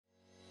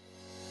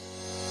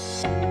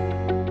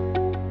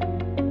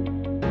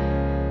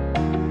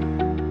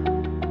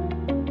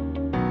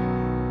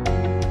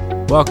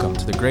Welcome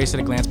to the Grace at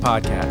a Glance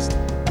podcast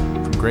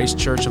from Grace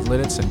Church of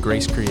Lidditz and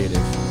Grace Creative.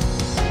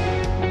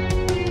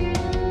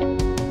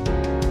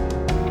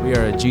 We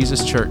are a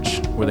Jesus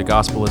church where the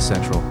gospel is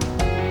central,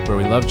 where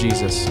we love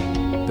Jesus,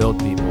 build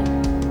people,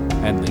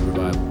 and lead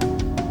revival.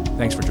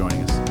 Thanks for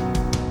joining us.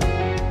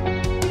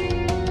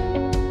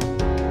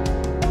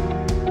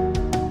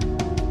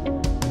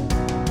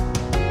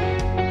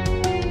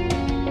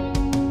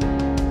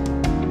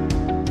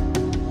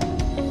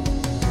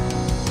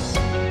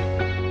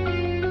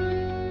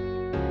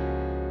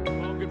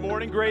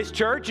 Grace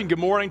Church, and good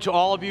morning to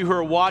all of you who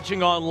are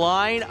watching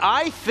online.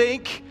 I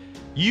think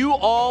you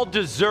all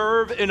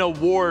deserve an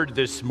award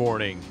this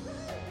morning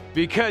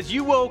because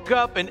you woke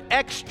up an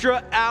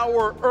extra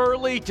hour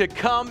early to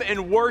come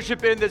and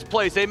worship in this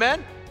place.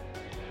 Amen?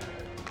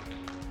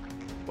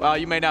 Well,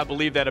 you may not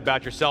believe that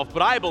about yourself,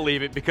 but I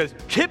believe it because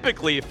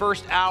typically the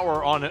first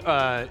hour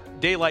on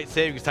Daylight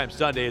Savings Time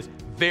Sunday is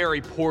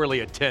very poorly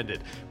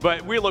attended.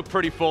 But we look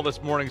pretty full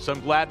this morning, so I'm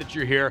glad that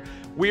you're here.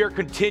 We are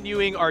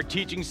continuing our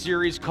teaching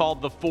series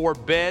called The Four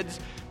Beds.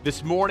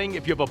 This morning,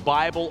 if you have a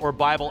Bible or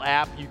Bible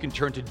app, you can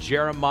turn to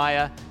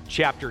Jeremiah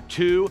chapter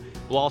 2.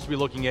 We'll also be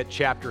looking at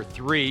chapter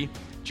 3.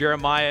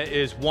 Jeremiah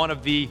is one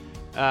of the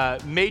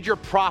major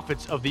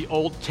prophets of the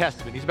Old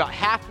Testament. He's about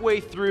halfway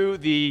through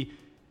the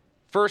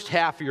first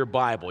half of your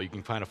Bible. You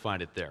can kind of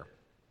find it there.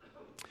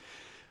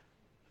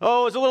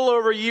 Oh, it was a little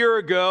over a year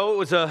ago. It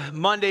was a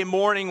Monday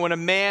morning when a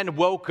man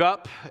woke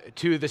up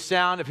to the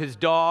sound of his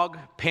dog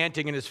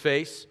panting in his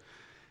face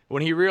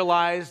when he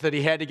realized that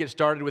he had to get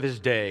started with his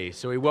day.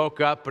 So he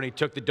woke up and he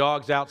took the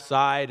dogs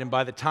outside, and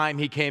by the time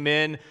he came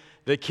in,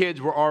 the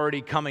kids were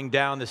already coming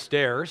down the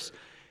stairs.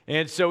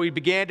 And so he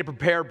began to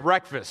prepare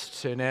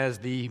breakfast, and as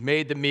he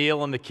made the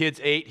meal and the kids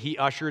ate, he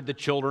ushered the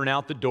children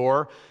out the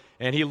door,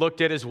 and he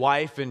looked at his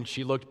wife, and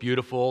she looked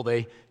beautiful.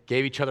 They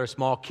gave each other a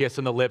small kiss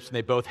on the lips, and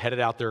they both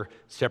headed out their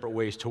separate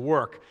ways to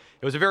work.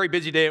 It was a very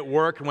busy day at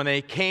work, and when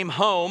they came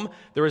home,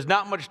 there was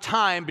not much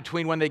time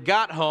between when they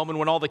got home and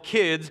when all the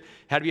kids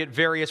had to be at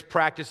various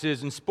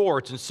practices and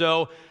sports. And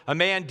so a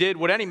man did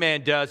what any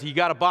man does. He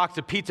got a box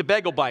of Pizza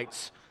Bagel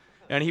Bites,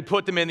 and he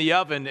put them in the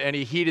oven, and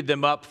he heated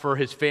them up for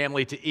his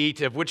family to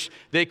eat, of which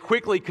they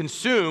quickly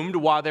consumed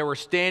while they were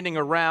standing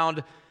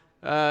around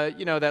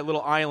that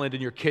little island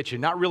in your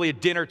kitchen. Not really a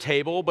dinner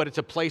table, but it's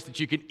a place that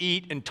you can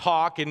eat and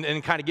talk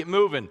and kind of get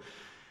moving.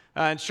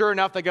 And sure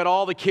enough, they got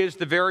all the kids to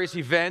the various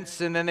events,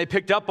 and then they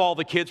picked up all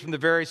the kids from the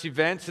various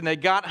events, and they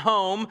got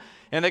home,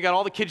 and they got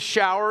all the kids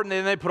showered, and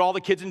then they put all the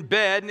kids in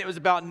bed, and it was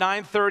about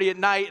 9:30 at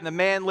night, and the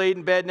man laid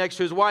in bed next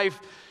to his wife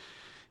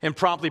and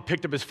promptly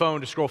picked up his phone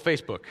to scroll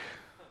Facebook.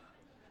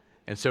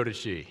 And so did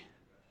she.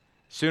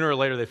 Sooner or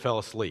later, they fell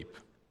asleep.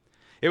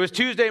 It was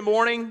Tuesday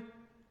morning.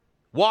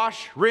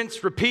 Wash,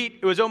 rinse, repeat.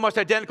 It was almost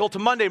identical to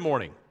Monday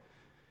morning.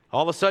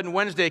 All of a sudden,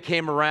 Wednesday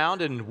came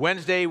around, and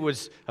Wednesday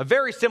was a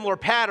very similar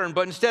pattern,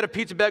 but instead of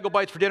Pizza Bagel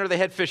Bites for dinner, they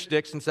had fish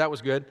sticks, since that was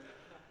good.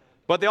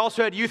 But they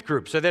also had youth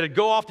groups, so they had to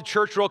go off to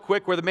church real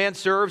quick where the man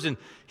serves, and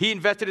he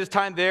invested his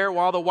time there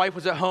while the wife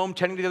was at home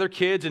tending to the other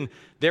kids, and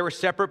they were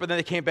separate, but then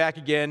they came back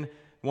again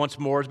once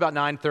more. It was about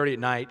 9:30 at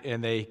night,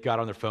 and they got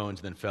on their phones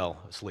and then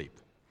fell asleep.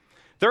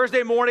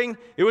 Thursday morning,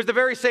 it was the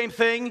very same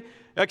thing,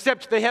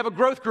 except they have a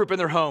growth group in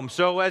their home.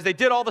 So as they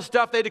did all the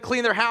stuff, they had to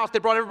clean their house. They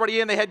brought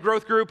everybody in. They had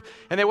growth group,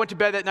 and they went to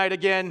bed that night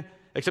again,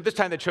 except this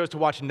time they chose to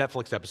watch a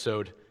Netflix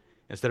episode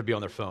instead of be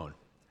on their phone.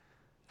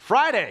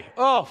 Friday,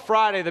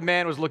 the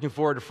man was looking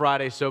forward to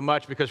Friday so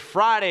much because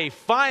Friday,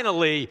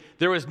 finally,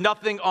 there was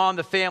nothing on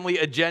the family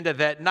agenda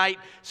that night.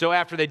 So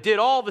after they did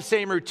all the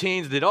same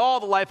routines, did all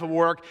the life of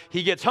work,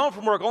 he gets home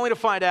from work only to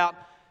find out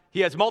he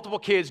has multiple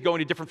kids going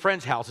to different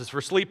friends' houses for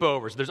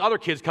sleepovers. There's other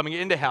kids coming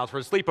into the house for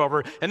a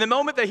sleepover. And the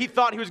moment that he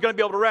thought he was going to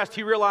be able to rest,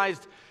 he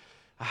realized,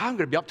 I'm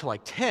going to be up till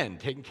like 10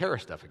 taking care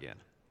of stuff again.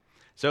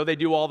 So they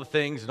do all the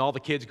things, and all the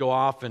kids go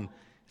off, and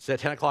it's at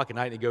 10 o'clock at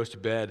night, and he goes to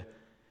bed.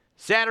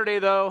 Saturday,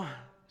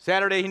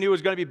 he knew it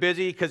was going to be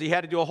busy because he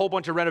had to do a whole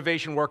bunch of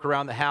renovation work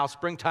around the house.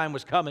 Springtime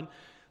was coming,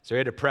 so he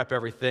had to prep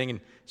everything.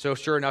 And so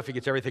sure enough, he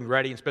gets everything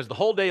ready and spends the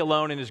whole day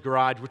alone in his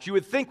garage, which you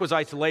would think was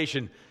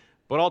isolation,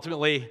 but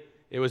ultimately,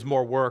 it was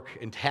more work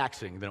and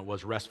taxing than it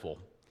was restful.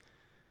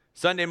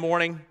 Sunday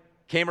morning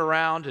came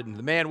around, and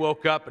the man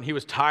woke up, and he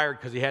was tired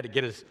because he had to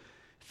get his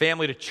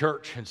family to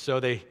church. And so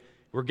they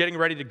were getting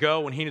ready to go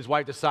when he and his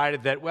wife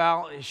decided that,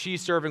 well,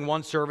 she's serving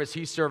one service,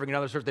 he's serving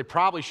another service. They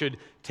probably should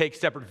take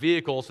separate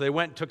vehicles. So they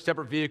went and took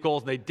separate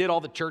vehicles, and they did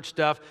all the church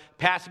stuff,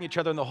 passing each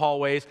other in the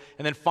hallways.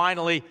 And then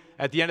finally,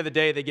 at the end of the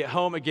day, they get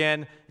home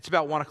again. It's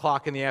about 1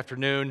 o'clock in the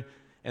afternoon,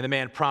 and the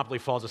man promptly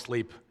falls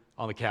asleep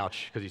on the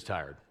couch because he's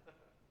tired.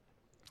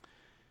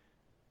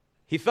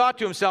 He thought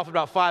to himself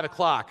about 5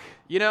 o'clock,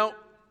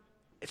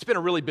 it's been a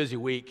really busy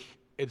week.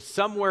 It's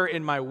somewhere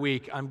in my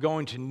week I'm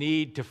going to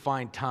need to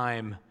find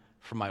time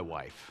for my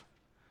wife.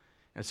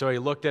 And so he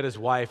looked at his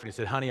wife and he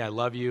said, honey, I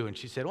love you. And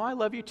she said, well, I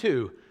love you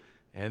too.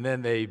 And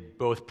then they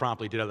both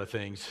promptly did other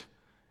things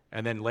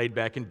and then laid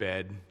back in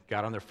bed,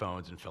 got on their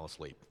phones, and fell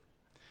asleep.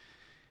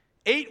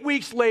 8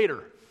 weeks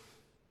later,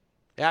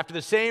 after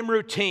the same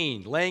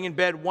routine, laying in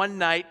bed one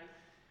night,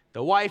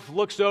 The wife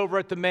looks over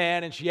at the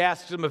man and she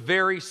asks him a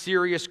very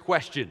serious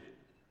question.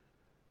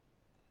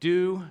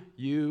 Do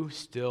you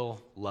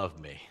still love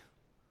me?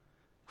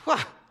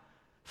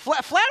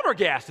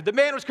 Flabbergasted. The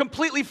man was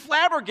completely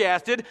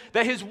flabbergasted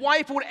that his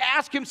wife would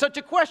ask him such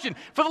a question.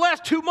 For the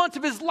last 2 months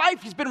of his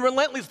life, he's been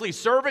relentlessly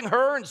serving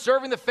her and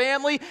serving the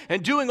family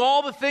and doing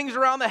all the things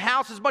around the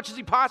house as much as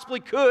he possibly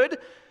could.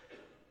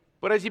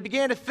 But as he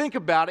began to think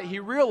about it, he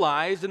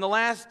realized in the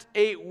last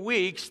 8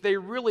 weeks, they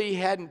really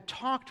hadn't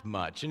talked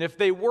much. And if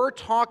they were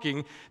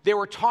talking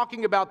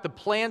about the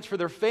plans for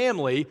their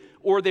family,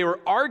 or they were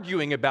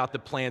arguing about the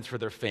plans for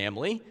their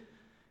family.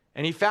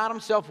 And he found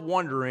himself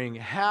wondering,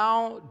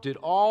 how did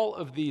all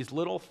of these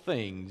little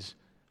things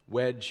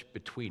wedge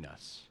between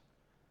us?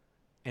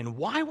 And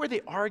why were they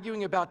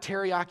arguing about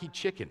teriyaki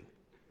chicken?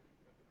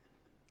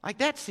 Like,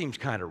 that seems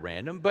kind of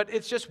random, but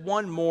it's just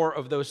one more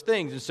of those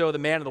things. And so the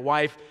man and the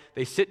wife,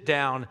 they sit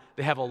down,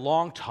 they have a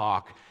long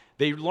talk,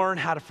 they learn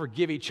how to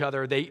forgive each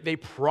other, they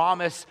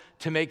promise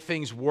to make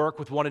things work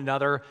with one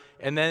another,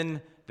 and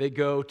then they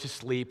go to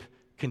sleep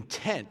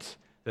content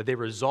that they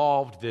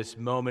resolved this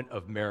moment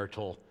of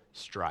marital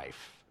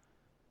strife.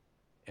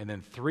 And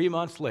then 3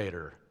 months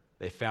later,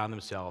 they found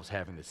themselves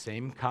having the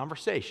same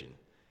conversation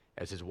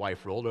as his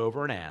wife rolled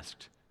over and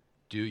asked,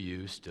 "Do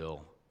you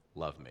still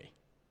love me?"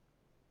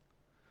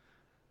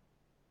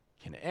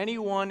 Can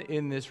anyone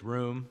in this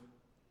room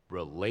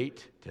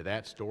relate to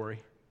that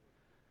story?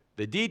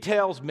 The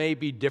details may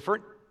be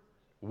different.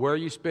 Where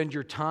you spend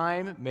your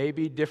time may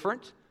be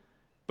different.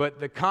 But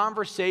the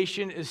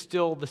conversation is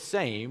still the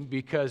same,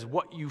 because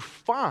what you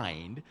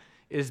find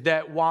is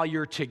that while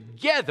you're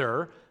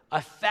together,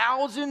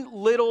 1,000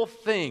 little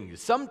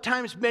things,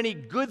 sometimes many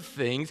good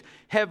things,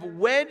 have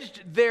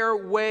wedged their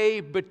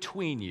way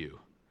between you.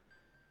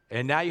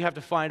 And now you have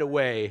to find a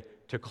way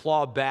to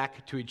claw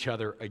back to each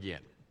other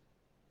again.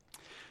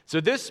 So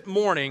this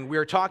morning, we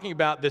are talking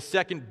about the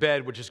second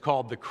bed, which is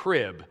called the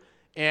crib.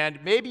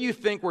 And maybe you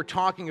think we're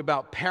talking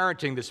about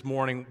parenting this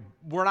morning.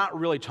 We're not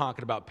really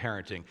talking about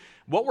parenting.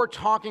 What we're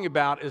talking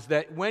about is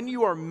that when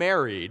you are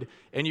married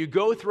and you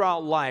go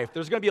throughout life,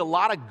 there's going to be a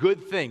lot of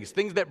good things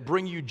that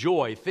bring you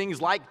joy,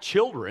 things like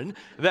children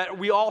that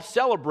we all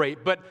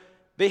celebrate, but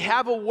they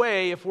have a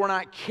way, if we're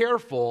not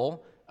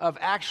careful, of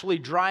actually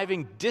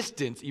driving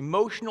distance,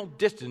 emotional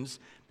distance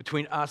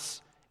between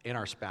us and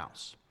our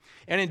spouse.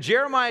 And in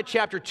Jeremiah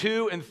chapter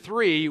 2 and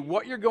 3,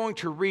 what you're going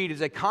to read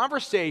is a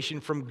conversation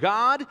from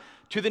God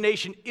to the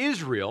nation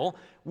Israel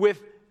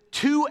with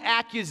 2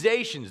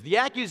 accusations. The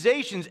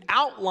accusations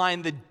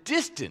outline the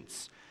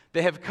distance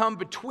that have come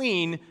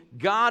between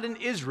God and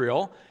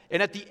Israel.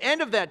 And at the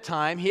end of that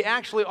time, he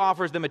actually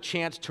offers them a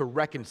chance to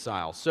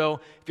reconcile. So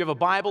if you have a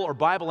Bible or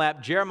Bible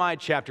app, Jeremiah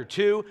chapter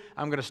 2,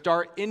 I'm going to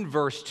start in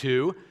verse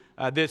 2.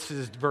 This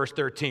is verse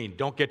 13.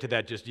 Don't get to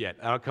that just yet.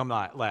 That'll come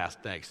last.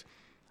 Thanks.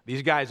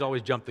 These guys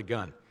always jump the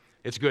gun.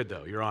 It's good,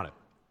 though. You're on it.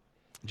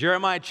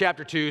 Jeremiah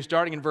chapter 2,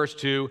 starting in verse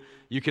 2.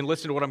 You can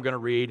listen to what I'm going to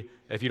read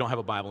if you don't have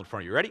a Bible in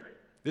front of you. Ready?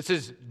 This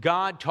is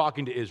God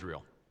talking to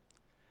Israel.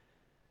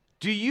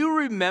 Do you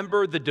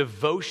remember the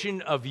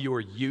devotion of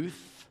your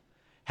youth?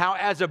 How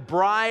as a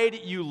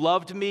bride you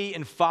loved me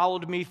and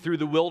followed me through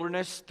the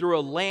wilderness, through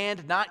a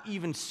land not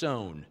even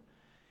sown.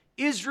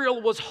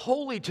 Israel was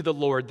holy to the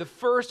Lord, the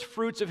first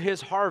fruits of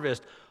his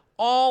harvest.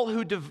 All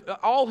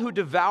who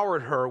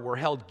devoured her were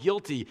held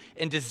guilty,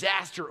 and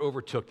disaster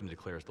overtook them,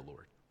 declares the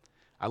Lord.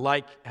 I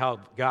like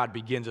how God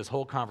begins this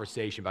whole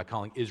conversation by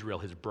calling Israel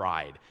his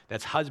bride.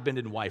 That's husband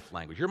and wife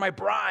language. You're my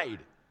bride.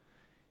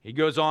 He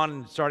goes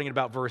on, starting at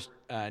about verse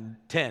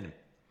 10.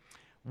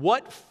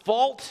 What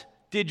fault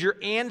did your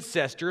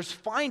ancestors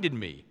find in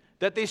me,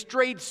 that they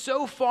strayed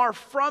so far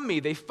from me?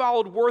 They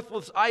followed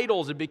worthless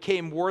idols and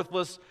became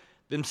worthless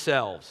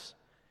themselves.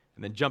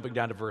 And then jumping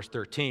down to verse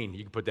 13,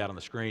 you can put that on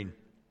the screen.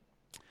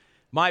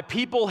 My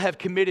people have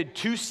committed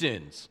 2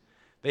 sins.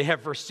 They have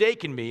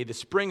forsaken me, the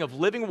spring of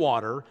living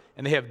water,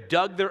 and they have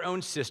dug their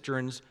own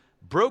cisterns,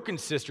 broken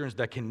cisterns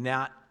that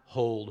cannot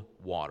hold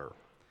water.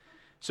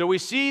 So we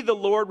see the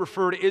Lord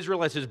refer to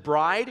Israel as his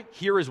bride.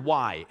 Here is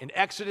why. In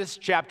Exodus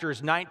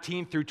chapters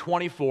 19 through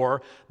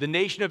 24, the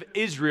nation of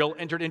Israel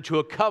entered into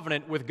a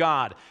covenant with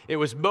God. It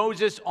was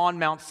Moses on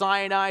Mount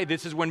Sinai.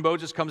 This is when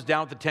Moses comes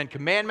down with the 10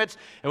 Commandments.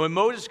 And when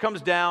Moses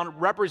comes down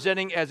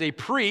representing as a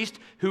priest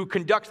who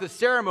conducts the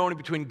ceremony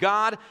between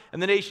God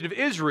and the nation of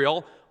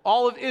Israel,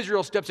 all of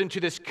Israel steps into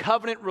this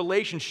covenant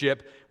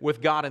relationship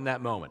with God in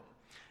that moment.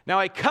 Now,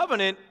 a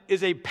covenant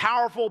is a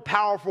powerful,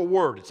 powerful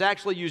word. It's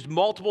actually used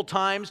multiple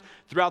times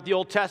throughout the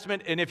Old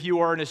Testament, and if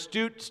you are an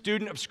astute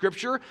student of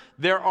Scripture,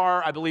 there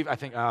are, I can't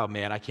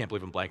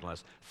believe I'm blanking on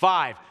this.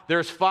 5.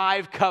 There's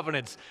 5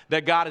 covenants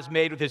that God has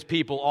made with his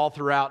people all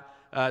throughout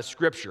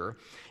Scripture.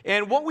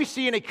 And what we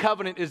see in a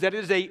covenant is that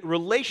it is a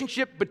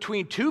relationship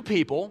between 2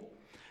 people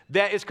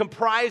that is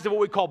comprised of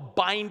what we call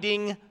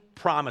binding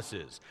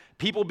promises.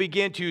 People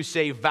begin to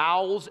say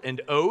vows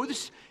and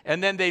oaths,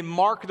 and then they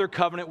mark their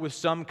covenant with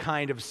some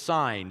kind of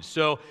sign.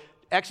 So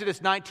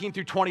Exodus 19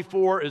 through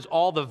 24 is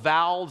all the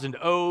vows and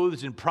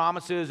oaths and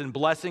promises and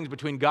blessings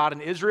between God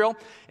and Israel.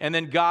 And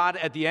then God,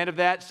 at the end of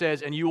that,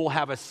 says, and you will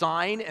have a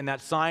sign, and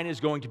that sign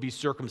is going to be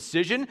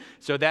circumcision.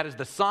 So that is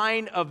the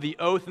sign of the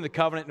oath and the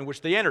covenant in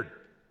which they entered.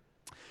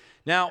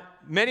 Now,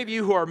 many of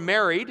you who are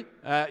married,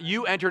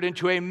 you entered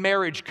into a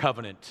marriage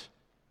covenant,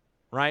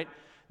 right?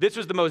 This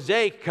was the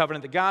Mosaic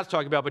covenant that God's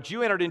talking about, but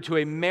you entered into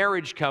a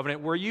marriage covenant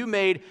where you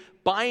made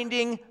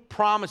binding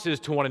promises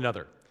to one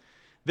another.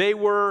 They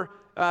were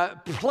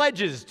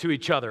pledges to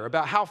each other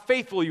about how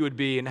faithful you would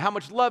be and how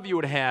much love you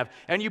would have.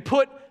 And you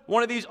put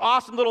one of these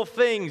awesome little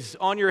things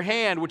on your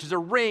hand, which is a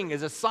ring,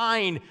 as a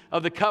sign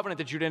of the covenant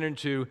that you'd enter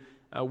into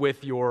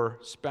with your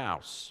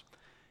spouse.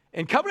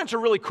 And covenants are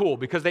really cool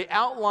because they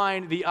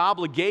outline the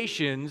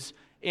obligations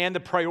and the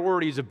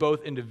priorities of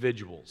both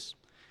individuals.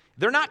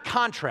 They're not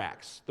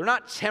contracts. They're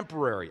not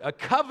temporary. A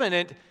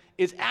covenant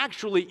is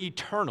actually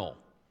eternal,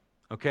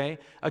 okay?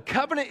 A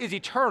covenant is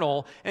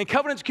eternal, and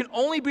covenants can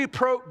only be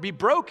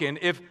broken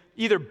if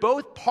either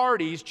both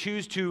parties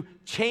choose to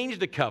change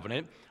the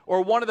covenant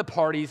or one of the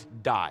parties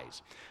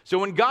dies. So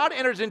when God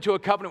enters into a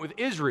covenant with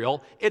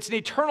Israel, it's an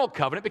eternal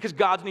covenant because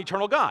God's an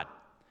eternal God.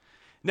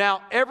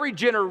 Now, every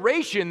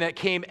generation that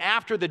came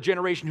after the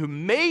generation who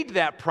made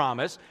that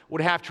promise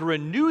would have to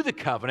renew the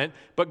covenant,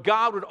 but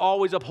God would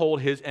always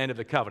uphold his end of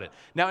the covenant.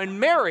 Now, in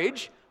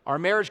marriage, our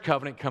marriage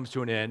covenant comes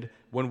to an end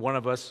when one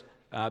of us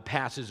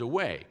passes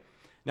away.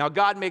 Now,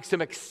 God makes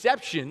some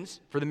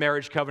exceptions for the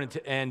marriage covenant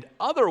to end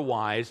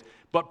otherwise,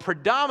 but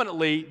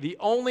predominantly, the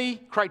only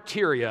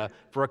criteria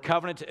for a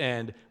covenant to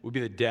end would be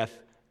the death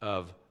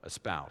of a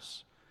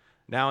spouse.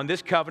 Now, in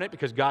this covenant,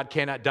 because God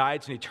cannot die,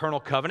 it's an eternal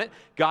covenant,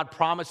 God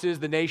promises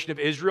the nation of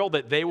Israel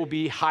that they will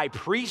be high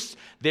priests,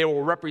 they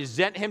will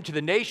represent him to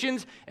the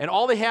nations, and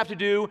all they have to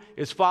do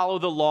is follow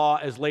the law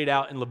as laid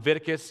out in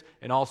Leviticus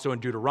and also in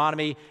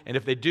Deuteronomy. And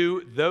if they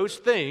do those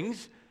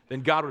things,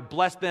 then God would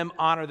bless them,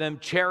 honor them,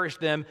 cherish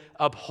them,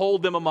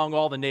 uphold them among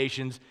all the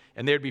nations,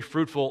 and they would be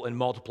fruitful and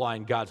multiply,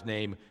 and God's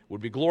name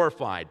would be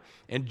glorified.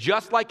 And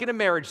just like in a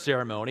marriage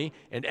ceremony,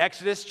 in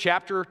Exodus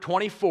chapter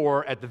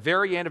 24, at the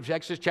very end of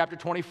Exodus chapter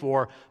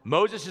 24,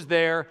 Moses is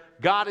there,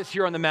 God is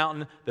here on the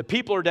mountain, the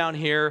people are down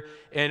here,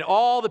 and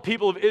all the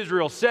people of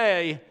Israel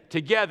say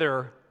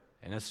together,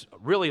 and it's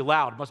really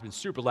loud, it must have been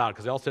super loud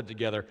because they all said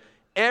together,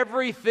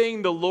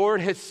 everything the Lord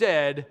has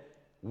said,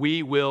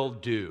 we will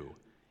do.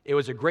 It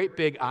was a great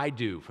big I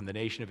do from the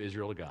nation of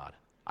Israel to God.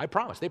 I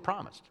promised. They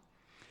promised.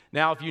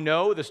 Now, if you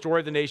know the story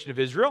of the nation of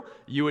Israel,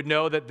 you would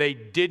know that they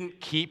didn't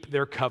keep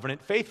their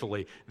covenant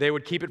faithfully. They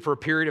would keep it for a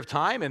period of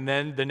time, and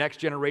then the next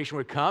generation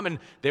would come, and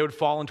they would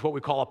fall into what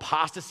we call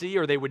apostasy,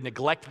 or they would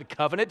neglect the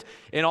covenant,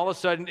 and all of a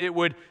sudden it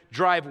would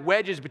drive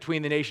wedges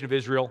between the nation of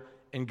Israel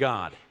and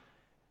God.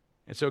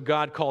 And so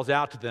God calls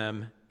out to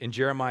them in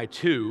Jeremiah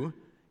 2,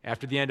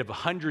 after the end of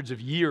hundreds of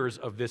years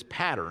of this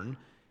pattern,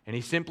 and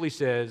he simply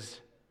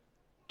says,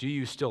 do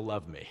you still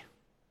love me?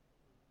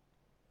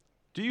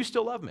 Do you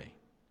still love me?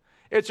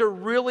 It's a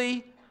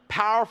really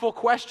powerful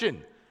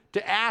question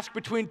to ask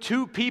between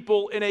two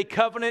people in a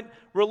covenant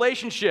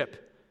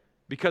relationship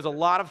because a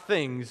lot of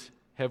things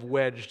have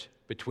wedged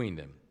between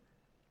them.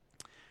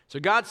 So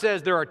God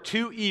says there are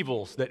two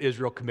evils that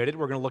Israel committed.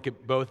 We're going to look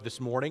at both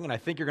this morning, and I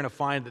think you're going to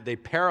find that they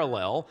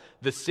parallel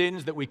the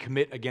sins that we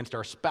commit against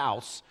our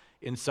spouse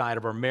inside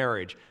of our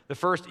marriage. The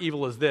first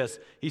evil is this.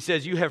 He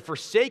says, you have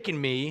forsaken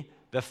me,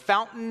 the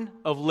fountain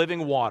of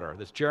living water.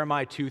 That's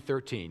Jeremiah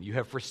 2:13. You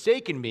have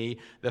forsaken me,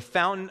 the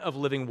fountain of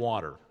living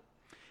water.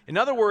 In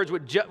other words,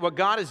 what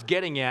God is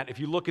getting at, if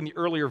you look in the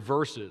earlier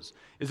verses,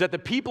 is that the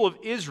people of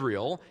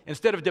Israel,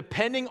 instead of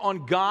depending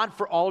on God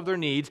for all of their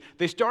needs,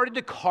 they started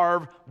to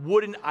carve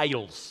wooden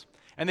idols.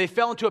 And they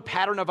fell into a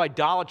pattern of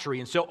idolatry.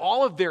 And so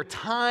all of their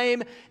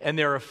time and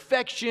their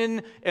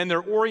affection and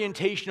their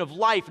orientation of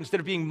life, instead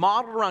of being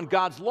modeled around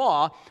God's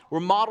law, were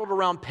modeled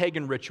around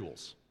pagan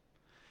rituals.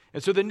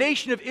 And so the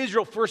nation of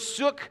Israel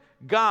forsook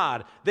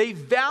God. They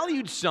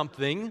valued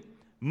something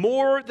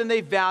more than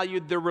they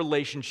valued their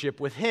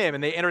relationship with him,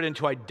 and they entered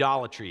into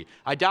idolatry.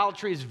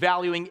 Idolatry is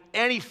valuing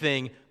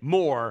anything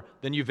more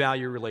than you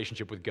value your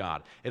relationship with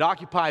God. It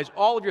occupies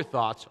all of your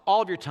thoughts,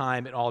 all of your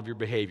time, and all of your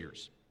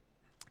behaviors.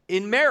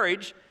 In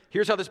marriage,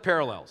 here's how this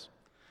parallels.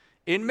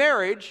 In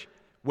marriage,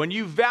 when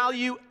you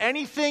value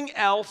anything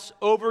else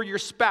over your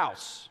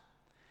spouse,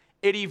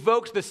 it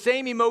evokes the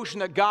same emotion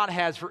that God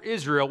has for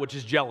Israel, which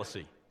is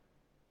jealousy.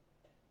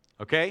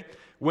 Okay?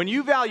 When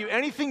you value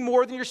anything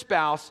more than your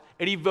spouse,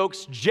 it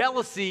evokes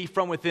jealousy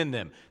from within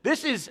them.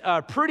 This is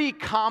a pretty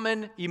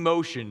common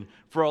emotion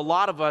for a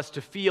lot of us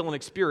to feel and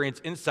experience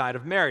inside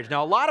of marriage.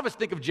 Now, a lot of us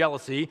think of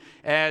jealousy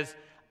as,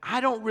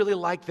 I don't really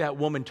like that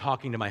woman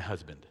talking to my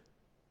husband.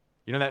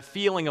 You know, that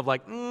feeling of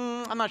like,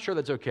 I'm not sure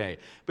that's okay.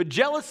 But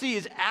jealousy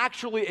is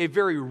actually a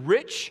very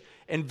rich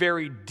and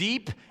very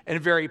deep and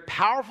very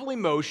powerful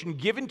emotion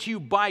given to you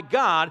by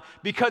God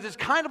because it's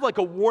kind of like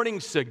a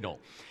warning signal.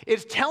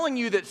 It's telling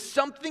you that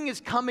something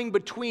is coming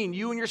between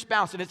you and your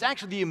spouse, and it's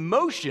actually the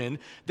emotion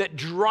that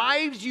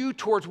drives you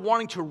towards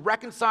wanting to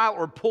reconcile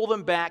or pull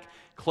them back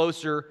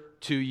closer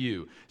to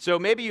you. So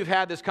maybe you've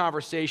had this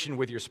conversation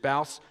with your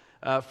spouse,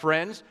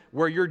 friends,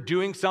 where you're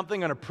doing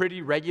something on a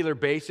pretty regular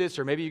basis,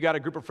 or maybe you got a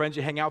group of friends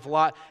you hang out with a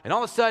lot, and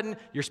all of a sudden,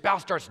 your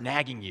spouse starts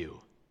nagging you.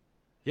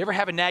 You ever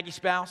have a naggy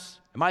spouse?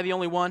 Am I the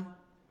only one?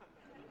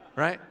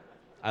 Right?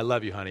 I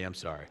love you, honey. I'm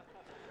sorry.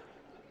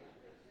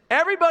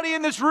 Everybody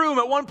in this room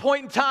at one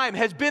point in time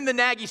has been the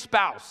naggy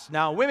spouse.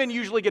 Now, women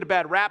usually get a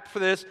bad rap for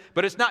this,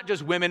 but it's not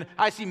just women.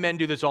 I see men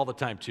do this all the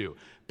time, too.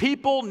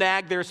 People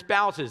nag their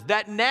spouses.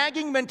 That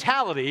nagging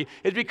mentality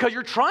is because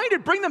you're trying to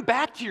bring them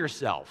back to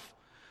yourself.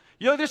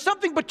 You know, there's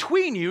something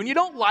between you, and you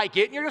don't like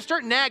it, and you're going to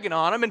start nagging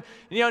on them. And,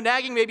 you know,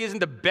 nagging maybe isn't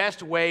the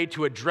best way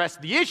to address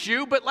the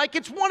issue, but, like,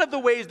 it's one of the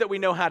ways that we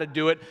know how to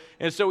do it.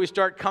 And so we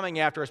start coming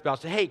after our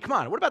spouse, say, hey, come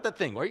on, what about that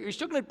thing? Are you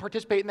still going to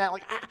participate in that?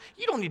 Like,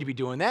 you don't need to be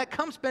doing that.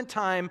 Come spend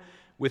time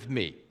with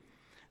me.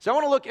 So I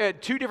want to look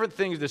at two different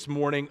things this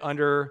morning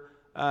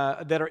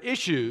that are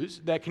issues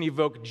that can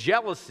evoke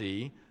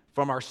jealousy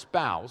from our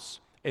spouse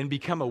and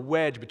become a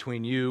wedge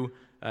between you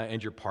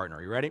and your partner.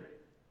 Are you ready?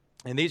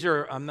 And these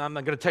are, I'm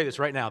going to tell you this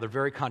right now, they're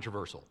very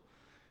controversial.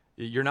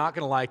 You're not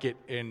going to like it,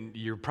 and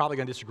you're probably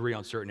going to disagree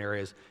on certain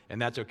areas, and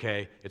that's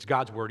okay. It's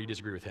God's word. You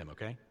disagree with him,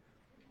 okay?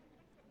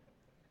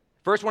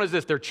 First one is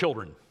this, they're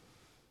children.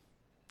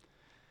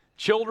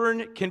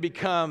 Children can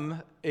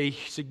become a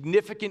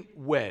significant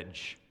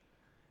wedge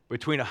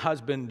between a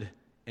husband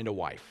and a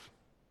wife.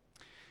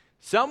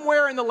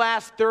 Somewhere in the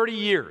last 30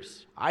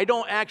 years, I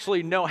don't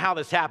actually know how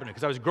this happened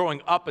because I was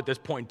growing up at this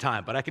point in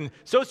time, but I can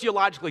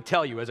sociologically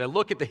tell you as I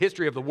look at the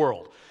history of the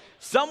world,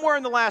 somewhere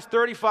in the last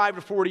 35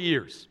 to 40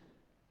 years,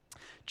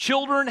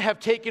 children have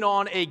taken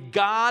on a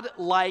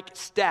God-like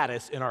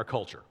status in our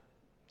culture.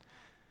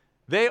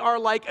 They are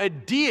like a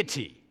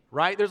deity.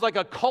 Right? There's like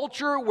a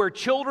culture where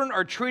children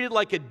are treated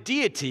like a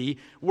deity,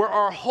 where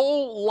our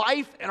whole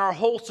life and our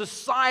whole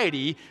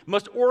society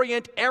must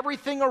orient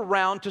everything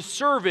around to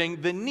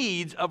serving the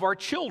needs of our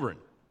children.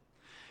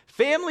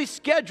 Family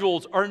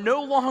schedules are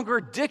no longer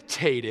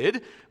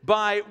dictated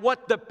by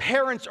what the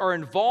parents are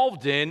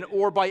involved in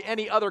or by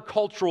any other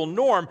cultural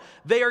norm.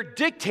 They are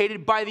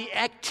dictated by the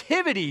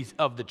activities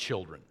of the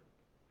children.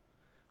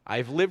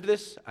 I've lived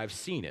this, I've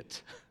seen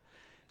it.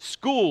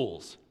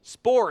 Schools,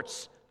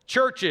 sports,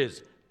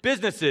 churches,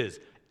 businesses,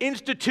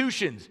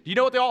 institutions, do you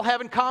know what they all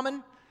have in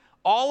common?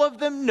 All of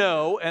them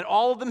know and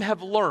all of them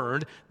have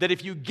learned that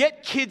if you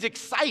get kids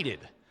excited,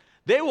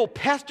 they will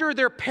pester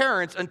their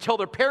parents until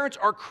their parents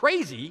are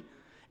crazy,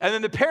 and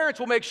then the parents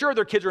will make sure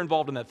their kids are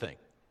involved in that thing.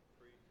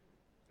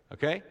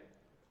 Okay?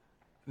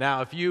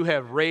 Now, if you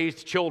have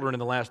raised children in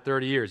the last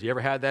 30 years, you ever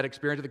had that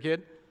experience with a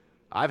kid?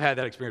 I've had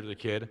that experience with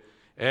a kid.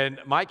 And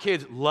my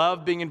kids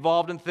love being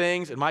involved in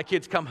things, and my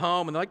kids come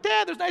home and they're like,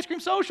 Dad, there's an ice cream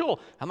social.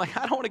 I'm like,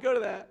 I don't want to go to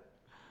that.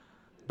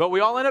 But we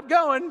all end up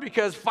going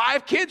because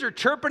 5 kids are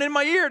chirping in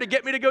my ear to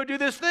get me to go do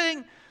this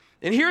thing.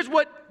 And here's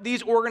what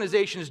these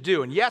organizations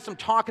do. And yes, I'm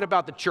talking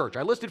about the church.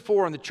 I listed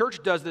 4, and the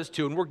church does this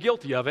too, and we're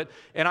guilty of it.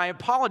 And I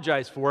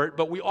apologize for it,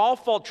 but we all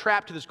fall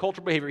trapped to this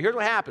cultural behavior. Here's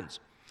what happens.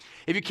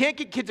 If you can't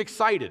get kids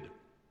excited,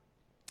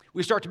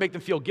 we start to make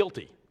them feel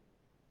guilty.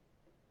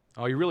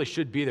 Oh, you really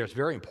should be there. It's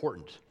very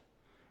important.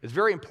 It's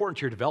very important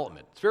to your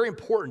development. It's very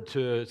important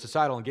to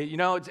societal engagement. You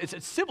know,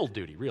 it's civil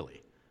duty,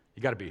 really.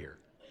 You got to be here.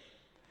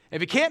 If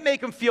you can't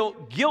make them feel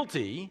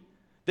guilty,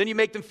 then you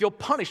make them feel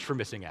punished for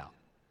missing out.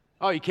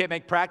 Oh, you can't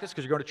make practice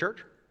because you're going to church?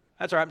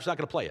 That's all right, I'm just not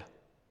going to play you.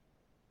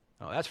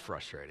 Oh, that's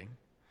frustrating.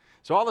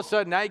 So all of a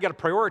sudden, now you got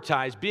to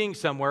prioritize being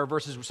somewhere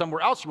versus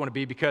somewhere else you want to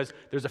be because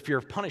there's a fear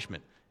of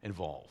punishment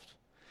involved.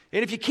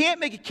 And if you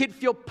can't make a kid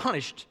feel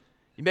punished,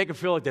 you make them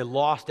feel like they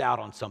lost out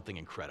on something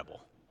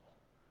incredible.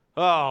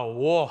 Oh,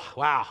 whoa,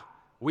 wow.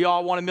 We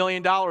all won $1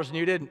 million and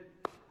you didn't.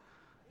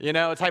 You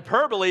know, it's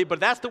hyperbole, but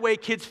that's the way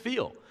kids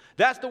feel.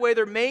 That's the way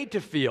they're made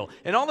to feel.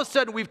 And all of a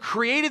sudden, we've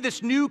created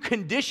this new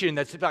condition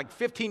that's like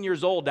 15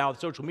 years old now with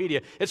social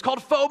media. It's called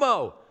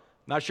FOMO.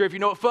 Not sure if you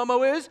know what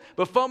FOMO is,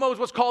 but FOMO is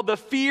what's called the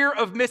fear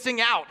of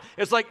missing out.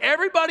 It's like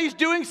everybody's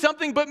doing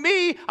something but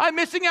me. I'm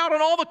missing out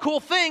on all the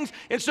cool things.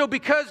 And so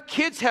because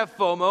kids have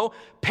FOMO,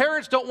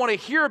 parents don't want to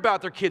hear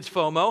about their kids'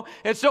 FOMO.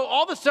 And so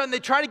all of a sudden, they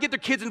try to get their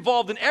kids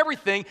involved in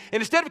everything.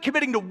 And instead of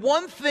committing to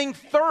one thing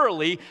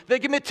thoroughly, they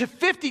commit to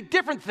 50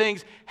 different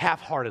things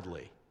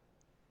half-heartedly.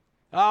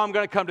 Oh, I'm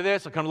going to come to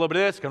this, I'll come to a little bit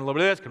of this, come to a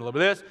little bit of this, come to a little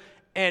bit of this.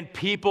 And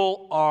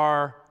people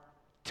are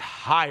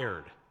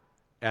tired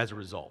as a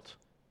result.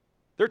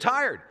 They're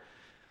tired.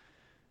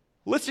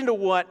 Listen to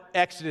what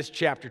Exodus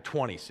chapter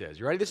 20 says.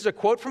 You ready? This is a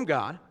quote from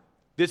God.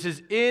 This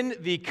is in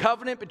the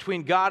covenant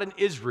between God and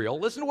Israel.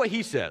 Listen to what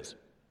he says.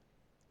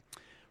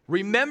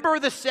 Remember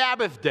the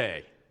Sabbath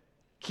day,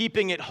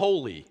 keeping it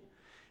holy.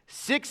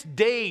 6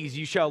 days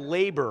you shall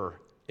labor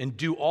and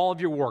do all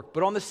of your work.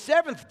 But on the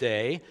 7th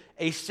day,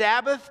 a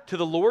Sabbath to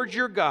the Lord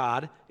your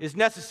God is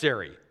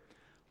necessary.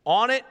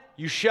 On it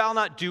you shall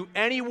not do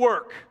any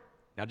work.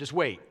 Now just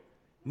wait.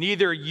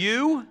 Neither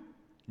you,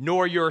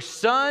 nor your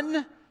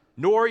son,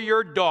 nor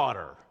your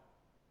daughter.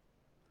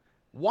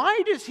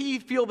 Why does he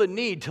feel the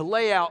need to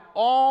lay out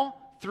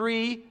all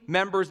 3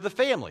 members of the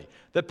family,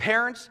 the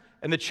parents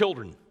and the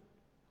children?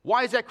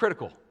 Why is that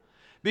critical?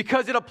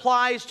 because it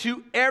applies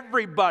to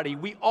everybody.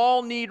 We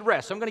all need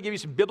rest. So I'm going to give you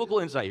some biblical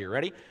insight here.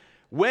 Ready?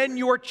 When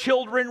your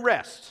children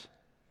rest,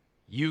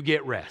 you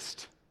get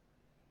rest.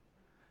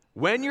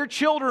 When your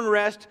children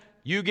rest,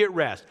 you get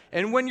rest.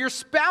 And when your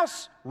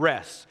spouse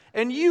rests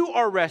and you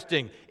are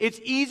resting, it's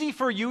easy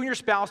for you and your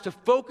spouse to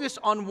focus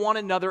on one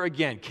another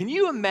again. Can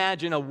you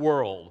imagine a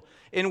world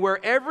in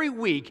where every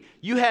week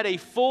you had a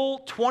full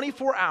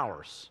 24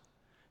 hours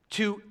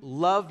to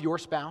love your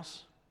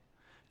spouse,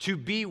 to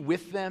be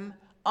with them,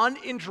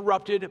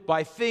 uninterrupted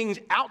by things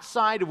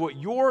outside of what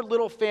your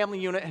little family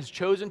unit has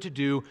chosen to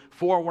do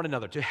for one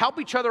another, to help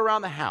each other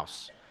around the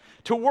house,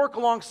 to work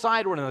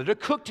alongside one another, to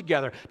cook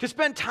together, to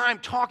spend time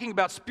talking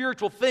about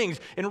spiritual things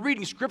and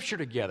reading scripture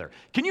together?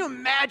 Can you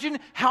imagine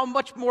how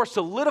much more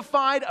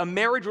solidified a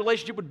marriage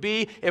relationship would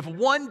be if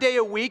one day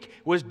a week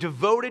was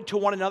devoted to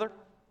one another?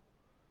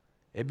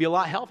 It'd be a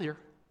lot healthier.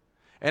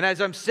 And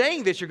as I'm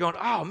saying this, you're going,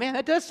 oh man,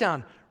 that does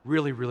sound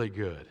really, really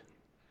good.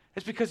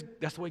 It's because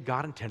that's the way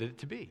God intended it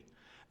to be.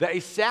 That a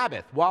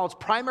Sabbath, while its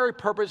primary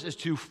purpose is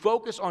to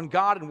focus on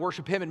God and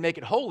worship Him and make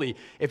it holy,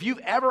 if you've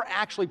ever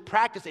actually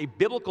practiced a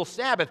biblical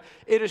Sabbath,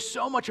 it is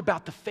so much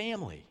about the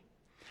family.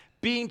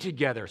 Being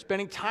together,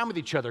 spending time with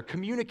each other,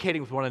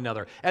 communicating with one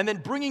another, and then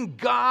bringing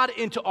God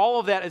into all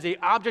of that as an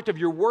object of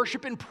your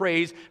worship and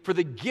praise for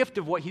the gift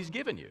of what He's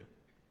given you.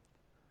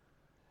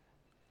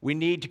 We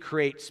need to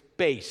create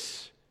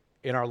space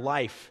in our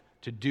life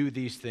to do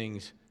these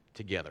things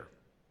together.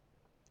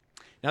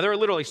 Now, there are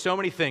literally so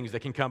many things that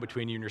can come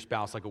between you and your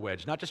spouse like a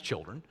wedge, not just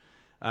children,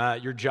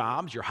 your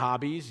jobs, your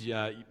hobbies,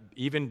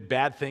 even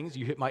bad things.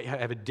 You might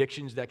have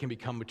addictions that can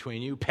become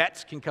between you.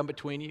 Pets can come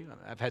between you.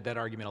 I've had that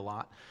argument a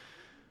lot.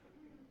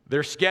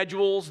 Their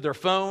schedules, their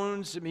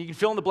phones. I mean, you can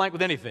fill in the blank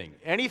with anything.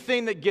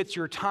 Anything that gets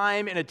your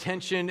time and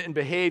attention and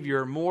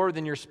behavior more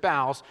than your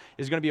spouse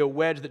is going to be a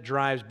wedge that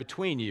drives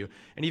between you.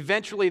 And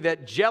eventually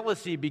that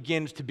jealousy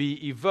begins to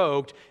be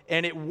evoked,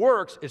 and it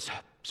works. It's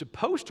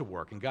supposed to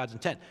work in God's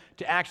intent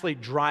to actually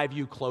drive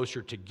you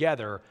closer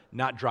together,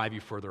 not drive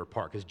you further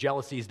apart, because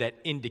jealousy is that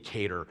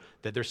indicator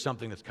that there's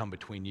something that's come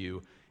between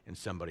you and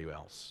somebody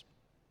else.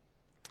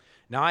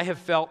 Now, I have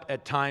felt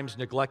at times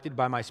neglected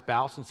by my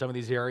spouse in some of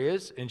these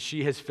areas, and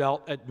she has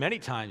felt at many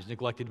times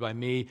neglected by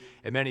me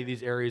in many of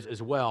these areas as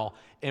well,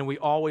 and we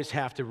always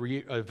have to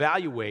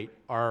reevaluate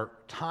our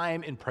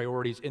time and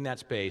priorities in that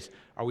space.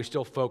 Are we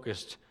still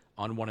focused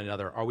on one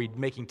another? Are we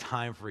making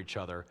time for each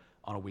other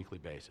on a weekly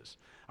basis?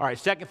 All right,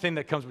 second thing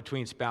that comes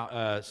between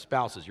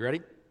spouses. You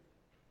ready?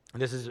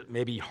 And this is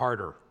maybe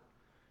harder.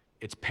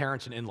 It's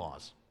parents and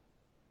in-laws.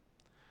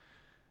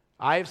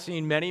 I have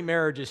seen many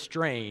marriages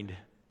strained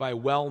by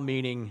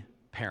well-meaning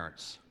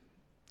parents.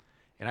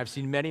 And I've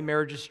seen many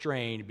marriages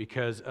strained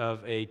because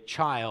of a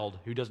child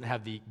who doesn't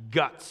have the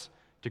guts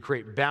to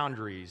create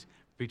boundaries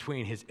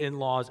between his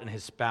in-laws and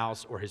his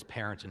spouse, or his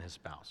parents and his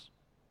spouse.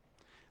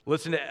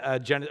 Listen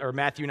to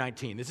Matthew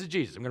 19. This is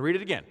Jesus. I'm going to read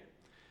it again.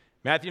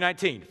 Matthew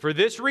 19, for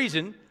this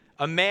reason,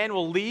 a man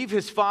will leave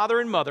his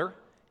father and mother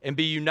and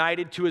be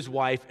united to his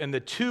wife, and the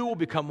two will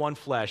become one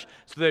flesh.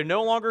 So they're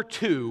no longer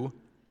two,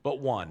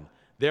 but one.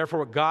 Therefore,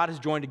 what God has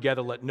joined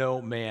together, let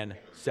no man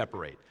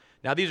separate.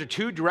 Now, these are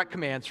two direct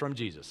commands from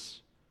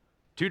Jesus.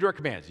 Two direct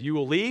commands. You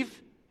will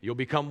leave, you'll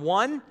become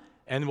one,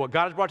 and what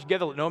God has brought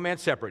together, let no man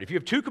separate. If you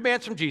have two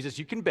commands from Jesus,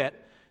 you can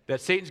bet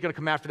that Satan's going to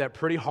come after that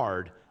pretty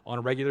hard on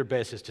a regular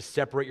basis to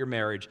separate your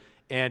marriage.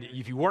 And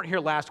if you weren't here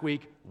last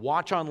week,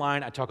 watch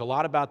online. I talk a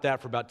lot about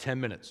that for about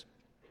 10 minutes.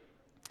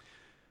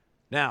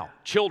 Now,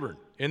 children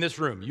in this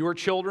room, you are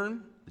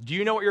children. Do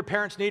you know what your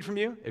parents need from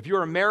you? If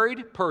you're a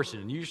married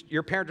person and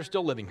your parents are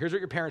still living, here's what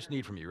your parents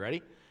need from you.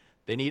 Ready?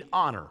 They need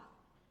honor,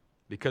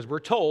 because we're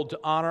told to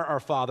honor our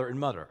father and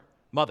mother.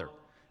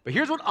 But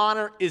here's what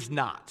honor is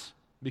not,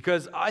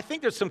 because I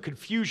think there's some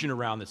confusion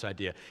around this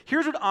idea.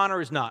 Here's what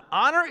honor is not.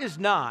 Honor is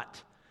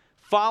not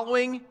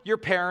following your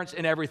parents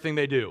in everything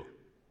they do.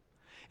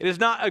 It is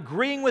not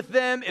agreeing with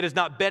them. It is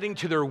not bending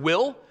to their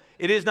will.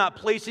 It is not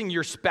placing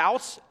your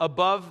spouse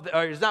above,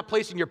 or it is not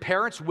placing your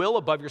parents' will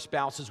above your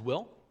spouse's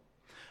will.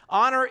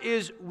 Honor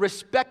is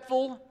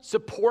respectful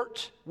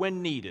support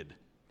when needed.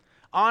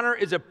 Honor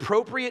is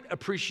appropriate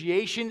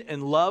appreciation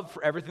and love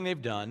for everything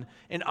they've done,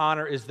 and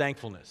honor is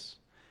thankfulness.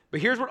 But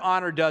here's what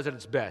honor does at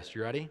its best.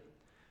 You ready?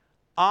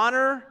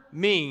 Honor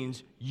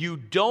means you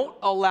don't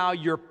allow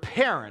your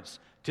parents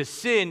to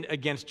sin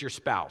against your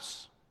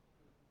spouse.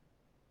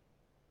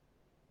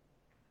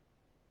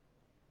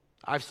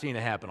 I've seen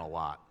it happen a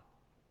lot.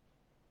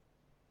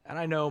 And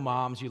I know,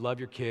 moms, you love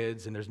your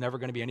kids, and there's never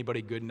going to be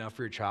anybody good enough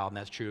for your child, and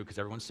that's true because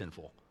everyone's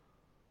sinful.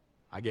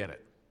 I get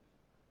it.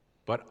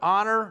 But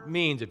honor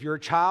means, if you're a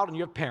child and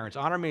you have parents,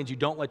 honor means you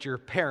don't let your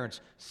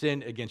parents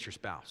sin against your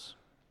spouse.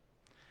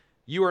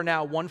 You are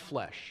now one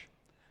flesh.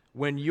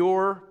 When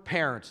your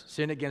parents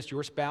sin against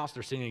your spouse,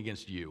 they're sinning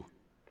against you,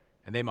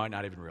 and they might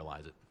not even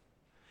realize it.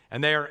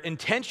 And they are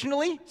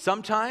intentionally,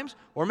 sometimes,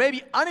 or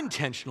maybe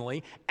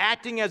unintentionally,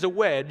 acting as a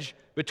wedge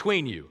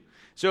between you.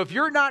 So if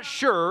you're not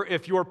sure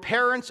if your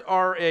parents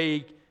are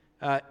an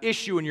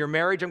issue in your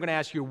marriage, I'm going to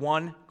ask you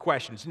one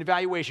question. It's an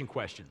evaluation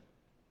question.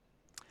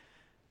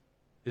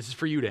 This is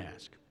for you to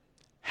ask.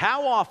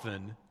 How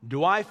often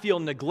do I feel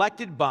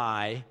neglected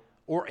by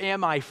or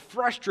am I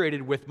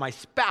frustrated with my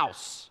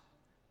spouse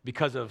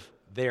because of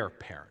their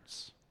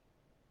parents?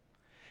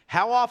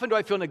 How often do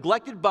I feel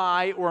neglected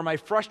by or am I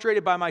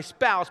frustrated by my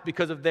spouse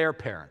because of their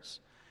parents?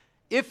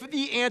 If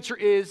the answer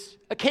is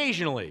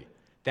occasionally,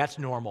 that's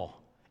normal.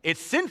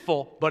 It's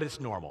sinful, but it's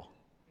normal,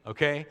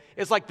 okay?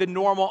 It's like the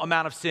normal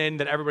amount of sin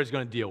that everybody's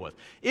going to deal with.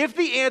 If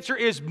the answer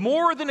is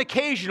more than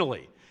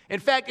occasionally,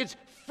 in fact, it's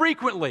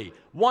frequently,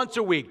 once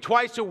a week,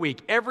 twice a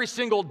week, every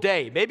single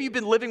day. Maybe you've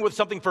been living with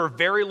something for a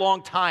very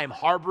long time,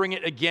 harboring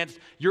it against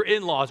your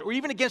in-laws or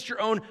even against your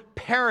own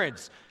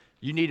parents.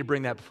 You need to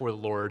bring that before the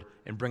Lord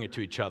and bring it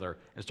to each other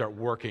and start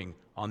working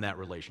on that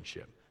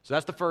relationship. So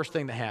that's the first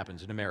thing that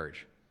happens in a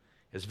marriage.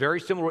 It's very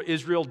similar to what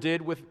Israel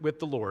did with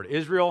the Lord.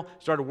 Israel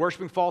started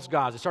worshiping false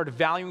gods. They started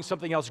valuing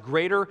something else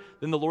greater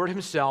than the Lord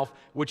himself,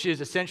 which is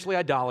essentially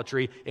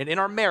idolatry. And in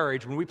our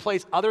marriage, when we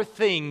place other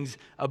things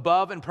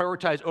above and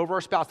prioritize over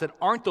our spouse that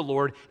aren't the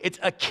Lord, it's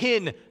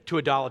akin to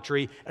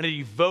idolatry, and it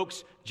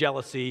evokes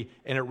jealousy,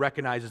 and it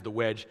recognizes the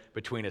wedge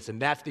between us. And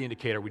that's the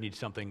indicator we need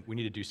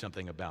to do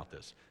something about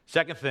this.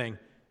 Second thing,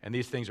 and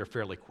these things are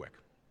fairly quick.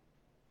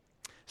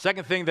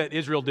 Second thing that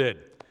Israel did,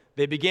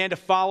 they began to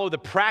follow the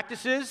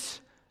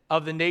practices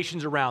of the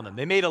nations around them.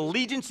 They made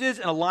allegiances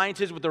and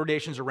alliances with the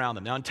nations around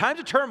them. Now, in times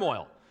of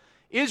turmoil,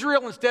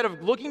 Israel, instead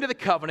of looking to the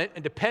covenant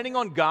and depending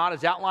on God,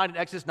 as outlined in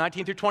Exodus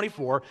 19 through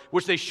 24,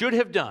 which they should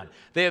have done,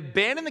 they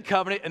abandoned the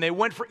covenant and they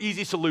went for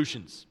easy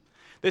solutions.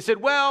 They said,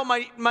 well,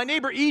 my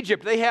neighbor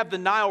Egypt, they have the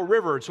Nile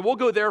River, so we'll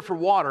go there for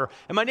water.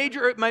 And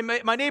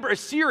my neighbor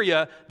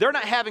Assyria, they're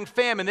not having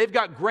famine, they've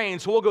got grain,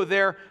 so we'll go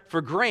there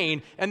for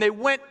grain. And they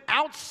went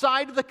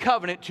outside of the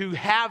covenant to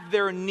have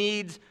their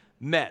needs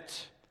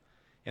met.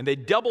 And they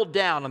doubled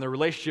down on their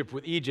relationship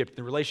with Egypt and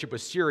the relationship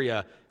with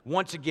Syria,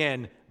 once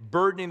again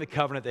burdening the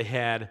covenant they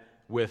had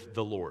with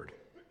the Lord.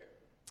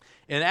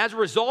 And as a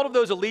result of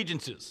those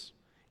allegiances,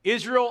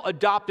 Israel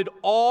adopted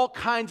all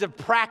kinds of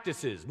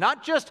practices,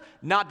 not just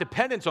not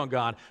dependence on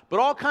God, but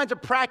all kinds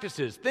of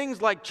practices,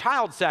 things like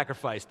child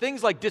sacrifice,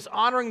 things like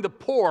dishonoring the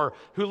poor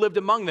who lived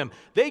among them.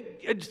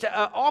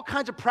 All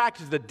kinds of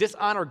practices that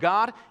dishonor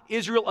God,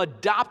 Israel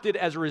adopted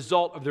as a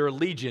result of their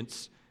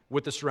allegiance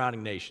with the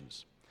surrounding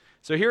nations.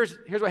 So here's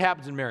what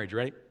happens in marriage,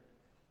 right?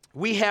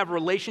 We have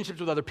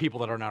relationships with other people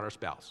that are not our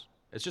spouse.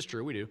 It's just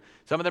true, we do.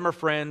 Some of them are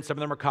friends, some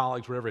of them are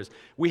colleagues, whatever it is.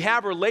 We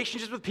have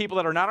relationships with people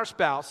that are not our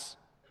spouse,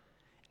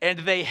 and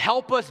they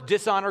help us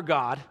dishonor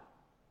God,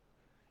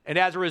 and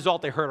as a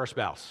result, they hurt our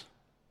spouse.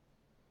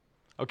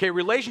 Okay,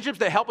 relationships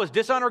that help us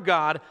dishonor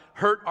God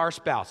hurt our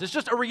spouse. It's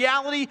just a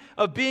reality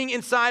of being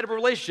inside of a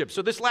relationship.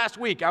 So this last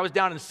week, I was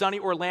down in sunny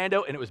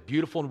Orlando, and it was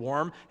beautiful and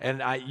warm,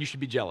 and you should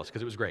be jealous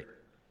because it was great.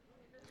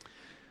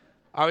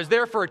 I was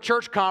there for a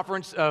church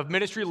conference of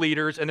ministry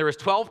leaders, and there was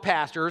 12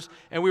 pastors,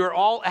 and we were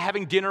all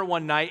having dinner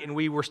one night, and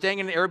we were staying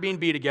in an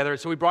Airbnb together,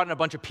 so we brought in a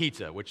bunch of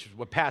pizza, which is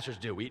what pastors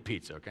do. We eat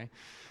pizza, okay?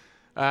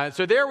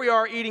 So there we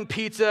are eating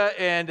pizza,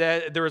 and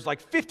there was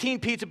like 15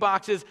 pizza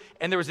boxes,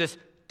 and there was this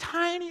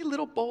tiny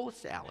little bowl of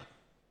salad.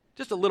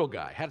 Just a little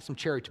guy, had some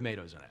cherry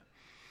tomatoes in it.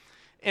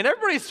 And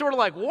everybody's sort of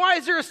like, why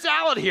is there a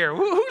salad here?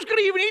 Who's going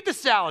to even eat the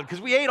salad? Because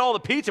we ate all the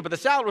pizza, but the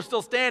salad was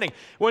still standing.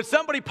 When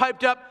somebody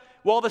piped up,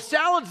 well, the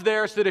salad's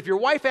there so that if your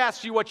wife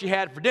asks you what you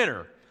had for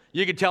dinner,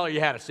 you can tell her you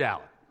had a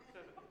salad.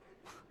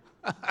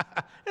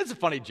 It's a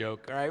funny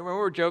joke, all right? When we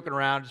were joking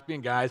around, just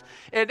being guys.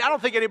 And I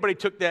don't think anybody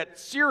took that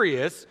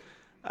serious,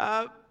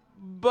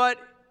 but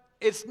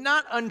it's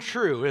not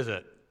untrue, is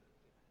it?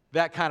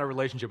 That kind of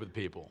relationship with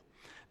people.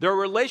 There are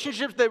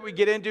relationships that we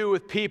get into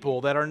with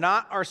people that are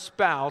not our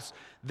spouse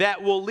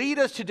that will lead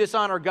us to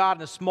dishonor God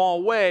in a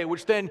small way,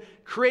 which then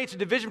creates a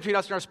division between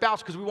us and our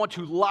spouse because we want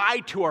to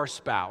lie to our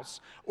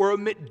spouse or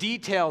omit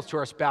details to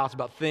our spouse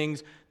about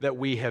things that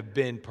we have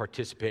been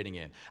participating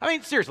in. I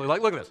mean, seriously,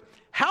 like, look at this.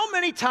 How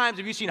many times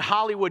have you seen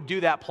Hollywood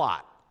do that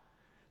plot?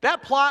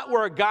 That plot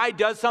where a guy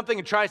does something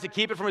and tries to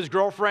keep it from his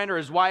girlfriend or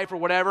his wife or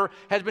whatever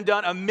has been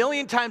done a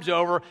million times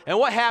over, and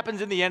what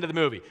happens in the end of the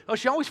movie? Oh,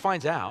 she always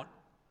finds out.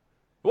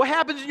 What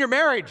happens in your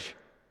marriage?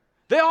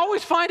 They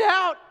always find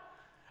out.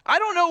 I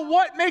don't know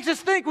what makes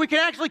us think we can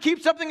actually keep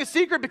something a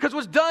secret because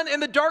what's done in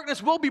the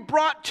darkness will be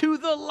brought to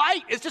the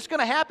light. It's just going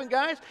to happen,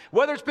 guys,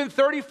 whether it's been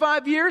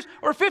 35 years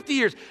or 50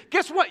 years.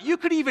 Guess what? You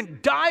could even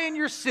die in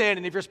your sin,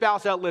 and if your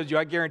spouse outlives you,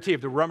 I guarantee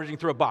if they're rummaging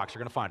through a box,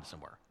 you're going to find it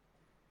somewhere.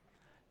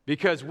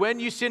 Because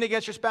when you sin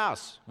against your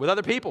spouse with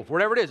other people,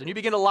 whatever it is, and you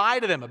begin to lie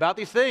to them about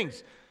these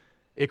things,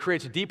 it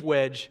creates a deep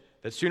wedge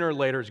that sooner or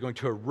later is going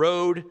to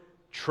erode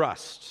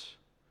trust.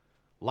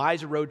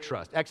 Lies erode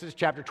trust. Exodus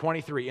chapter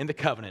 23, in the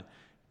covenant,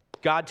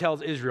 God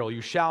tells Israel,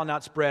 you shall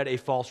not spread a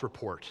false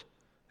report.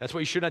 That's what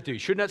you should not do. You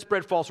should not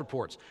spread false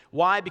reports.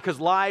 Why? Because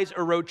lies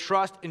erode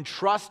trust, and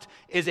trust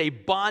is a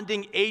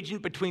bonding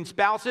agent between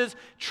spouses.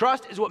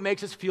 Trust is what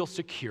makes us feel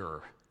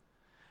secure,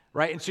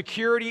 right? And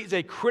security is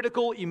a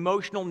critical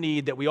emotional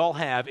need that we all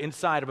have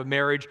inside of a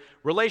marriage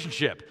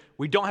relationship.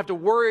 We don't have to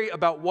worry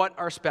about what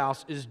our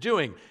spouse is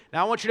doing.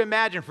 Now, I want you to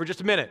imagine for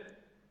just a minute,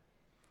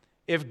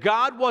 if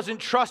God wasn't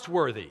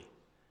trustworthy,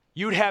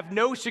 you'd have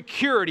no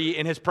security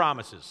in his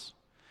promises.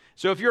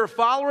 So if you're a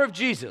follower of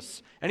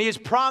Jesus, and he has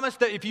promised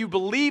that if you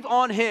believe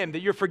on him,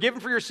 that you're forgiven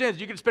for your sins,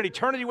 you can spend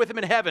eternity with him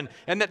in heaven,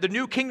 and that the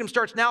new kingdom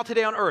starts now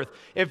today on earth,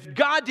 if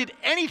God did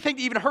anything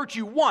to even hurt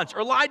you once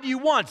or lied to you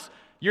once,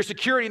 your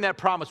security in that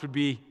promise would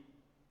be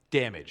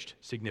damaged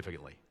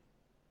significantly.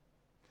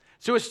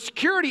 So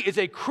security is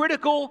a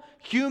critical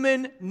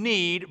human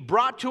need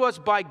brought to us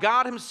by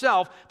God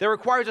himself that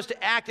requires us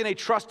to act in a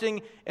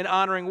trusting and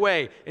honoring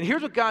way. And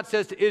here's what God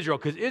says to Israel,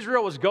 because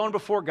Israel was going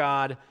before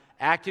God,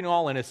 acting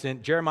all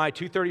innocent. Jeremiah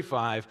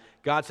 2:35,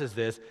 God says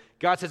this.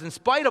 God says, in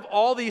spite of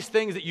all these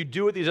things that you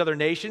do with these other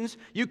nations,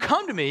 you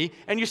come to me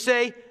and you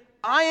say,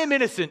 I am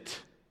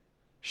innocent.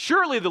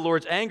 Surely the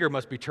Lord's anger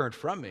must be turned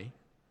from me.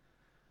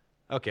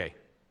 Okay,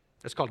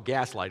 that's called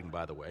gaslighting,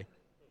 by the way.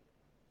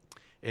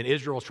 And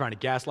Israel's trying to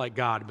gaslight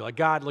God and be like,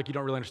 God, look, you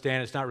don't really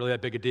understand. It's not really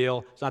that big a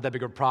deal. It's not that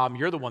big of a problem.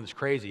 You're the one that's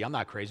crazy. I'm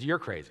not crazy. You're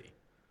crazy.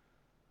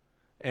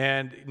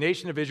 And the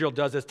nation of Israel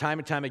does this time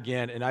and time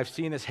again, and I've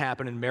seen this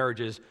happen in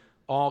marriages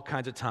all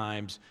kinds of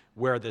times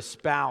where the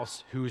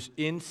spouse who's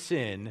in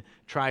sin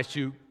tries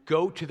to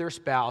go to their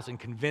spouse and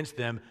convince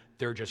them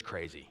they're just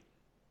crazy.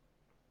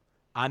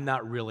 I'm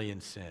not really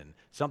in sin.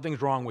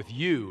 Something's wrong with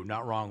you,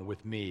 not wrong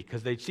with me,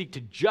 because they seek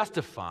to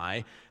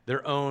justify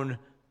their own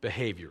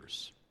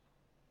behaviors.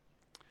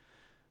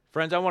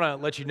 Friends, I want to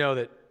let you know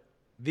that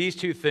these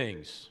two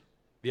things,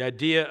 the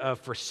idea of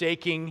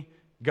forsaking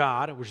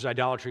God, which is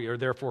idolatry, or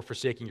therefore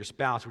forsaking your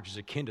spouse, which is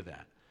akin to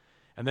that,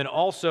 and then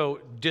also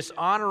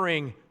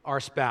dishonoring our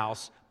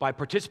spouse by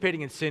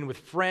participating in sin with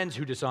friends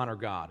who dishonor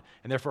God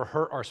and therefore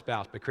hurt our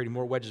spouse by creating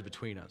more wedges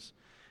between us.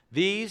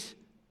 These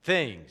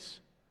things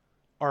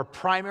are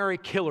primary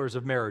killers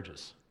of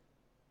marriages.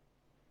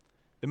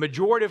 The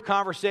majority of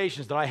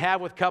conversations that I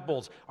have with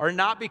couples are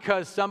not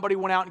because somebody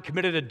went out and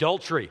committed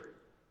adultery.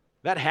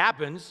 That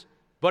happens,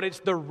 but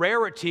it's the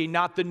rarity,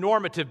 not the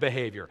normative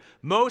behavior.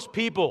 Most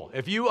people,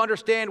 if you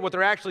understand what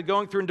they're actually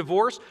going through in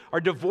divorce,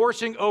 are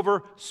divorcing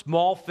over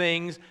small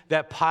things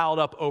that piled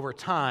up over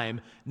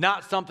time,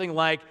 not something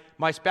like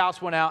my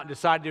spouse went out and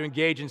decided to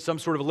engage in some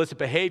sort of illicit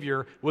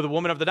behavior with a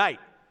woman of the night.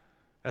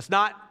 That's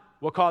not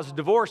what causes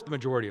divorce the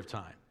majority of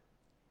time.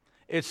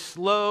 It's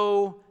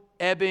slow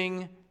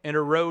ebbing and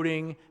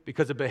eroding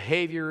because of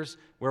behaviors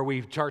where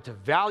we start to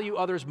value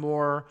others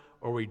more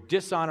or we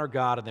dishonor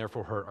God and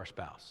therefore hurt our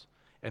spouse.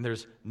 And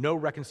there's no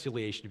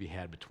reconciliation to be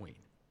had between.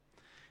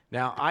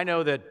 Now, I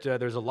know that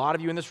there's a lot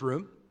of you in this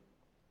room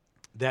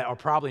that are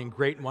probably in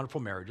great and wonderful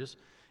marriages,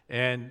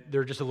 and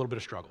they're just a little bit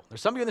of struggle.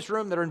 There's some of you in this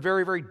room that are in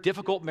very, very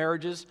difficult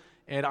marriages,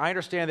 and I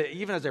understand that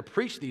even as I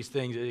preach these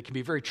things, it can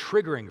be very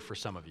triggering for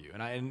some of you.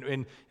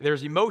 And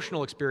there's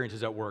emotional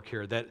experiences at work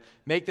here that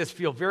make this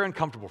feel very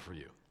uncomfortable for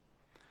you.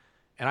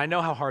 And I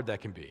know how hard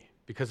that can be,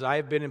 because I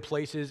have been in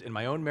places in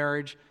my own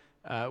marriage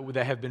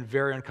that have been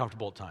very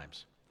uncomfortable at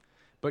times.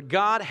 But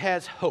God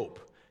has hope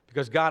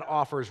because God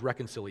offers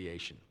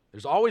reconciliation.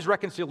 There's always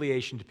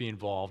reconciliation to be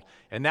involved,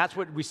 and that's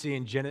what we see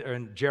in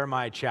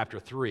Jeremiah chapter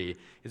 3,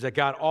 is that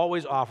God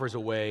always offers a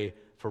way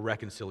for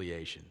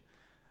reconciliation.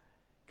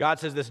 God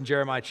says this in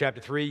Jeremiah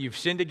chapter 3, you've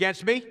sinned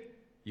against me,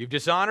 you've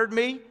dishonored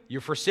me,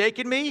 you've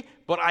forsaken me,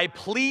 but I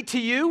plead to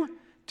you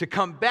to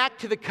come back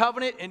to the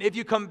covenant, and if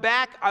you come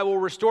back, I will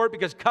restore it,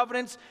 because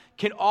covenants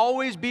can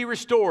always be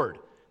restored.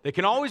 They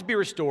can always be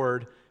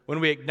restored when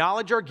we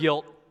acknowledge our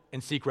guilt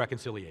and seek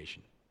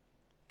reconciliation.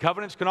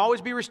 Covenants can always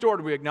be restored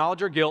when we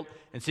acknowledge our guilt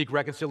and seek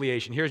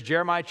reconciliation. Here's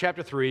Jeremiah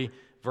chapter 3,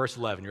 verse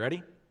 11. You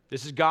ready?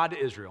 This is God to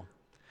Israel.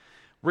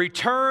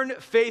 Return,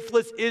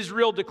 faithless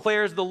Israel,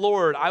 declares the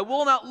Lord. I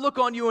will not look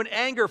on you in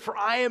anger, for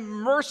I am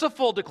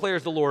merciful,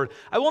 declares the Lord.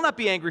 I will not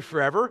be angry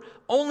forever.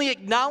 Only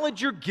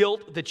acknowledge your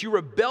guilt that you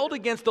rebelled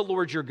against the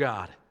Lord your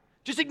God.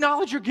 Just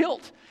acknowledge your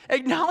guilt.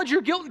 Acknowledge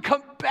your guilt and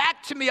come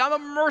back to me. I'm a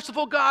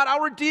merciful God.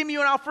 I'll redeem you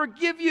and I'll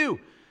forgive you.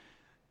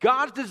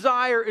 God's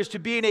desire is to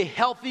be in a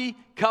healthy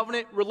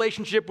covenant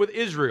relationship with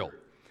Israel.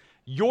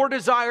 Your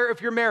desire,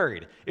 if you're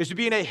married, is to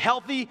be in a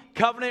healthy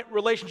covenant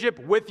relationship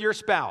with your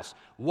spouse.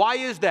 Why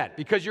is that?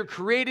 Because you're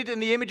created in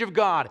the image of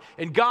God,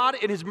 and God,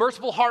 in his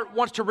merciful heart,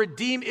 wants to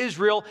redeem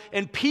Israel,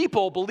 and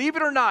people, believe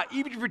it or not,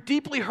 even if you're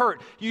deeply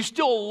hurt, you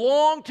still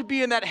long to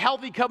be in that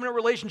healthy covenant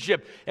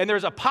relationship, and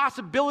there's a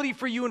possibility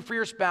for you and for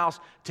your spouse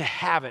to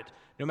have it,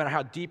 no matter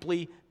how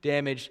deeply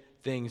damaged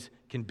things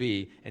can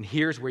be, and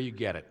here's where you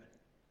get it.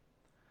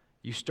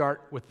 You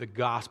start with the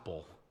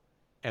gospel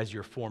as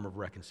your form of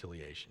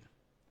reconciliation.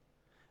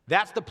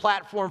 That's the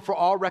platform for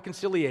all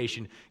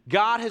reconciliation.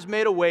 God has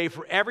made a way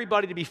for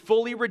everybody to be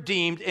fully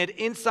redeemed and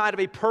inside of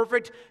a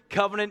perfect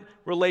covenant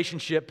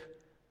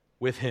relationship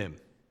with him.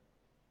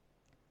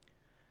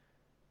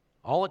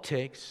 All it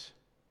takes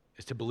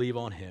is to believe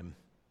on him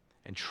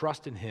and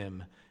trust in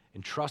him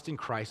and trust in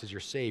Christ as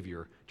your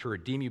Savior to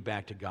redeem you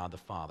back to God the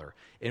Father.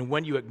 And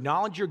when you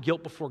acknowledge your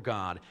guilt before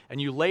God and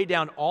you lay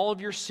down all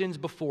of your sins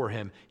before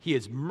him, he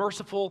is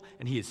merciful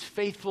and he is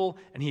faithful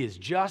and he is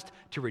just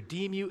to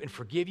redeem you and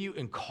forgive you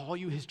and call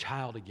you his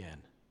child again.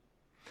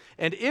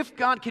 And if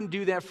God can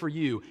do that for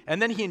you,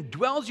 and then he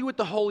indwells you with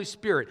the Holy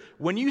Spirit,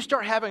 when you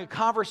start having a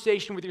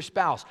conversation with your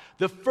spouse,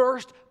 the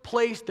first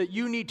place that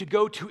you need to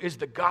go to is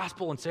the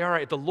gospel and say, all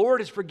right, if the Lord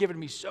has forgiven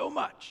me so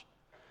much,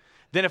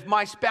 then if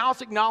my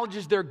spouse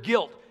acknowledges their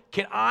guilt,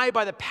 can I,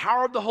 by the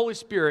power of the Holy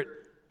Spirit,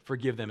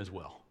 forgive them as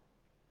well?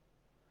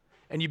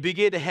 And you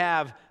begin to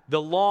have the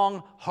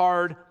long,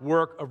 hard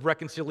work of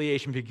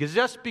reconciliation, because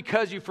just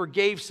because you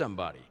forgave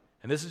somebody,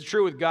 and this is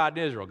true with God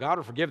and Israel, God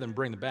will forgive them and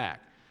bring them back.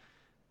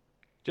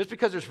 Just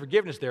because there's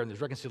forgiveness there and there's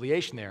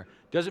reconciliation there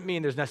doesn't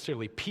mean there's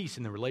necessarily peace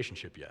in the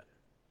relationship yet.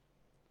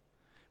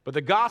 But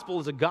the gospel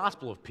is a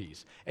gospel of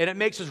peace, and it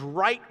makes us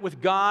right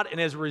with God, and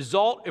as a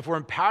result, if we're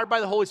empowered by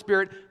the Holy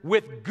Spirit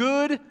with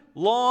good,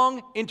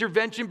 long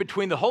intervention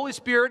between the Holy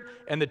Spirit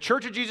and the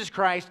Church of Jesus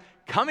Christ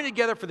coming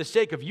together for the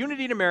sake of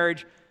unity in a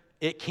marriage,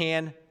 it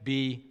can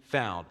be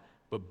found.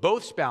 But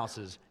both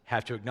spouses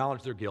have to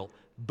acknowledge their guilt.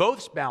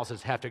 Both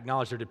spouses have to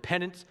acknowledge their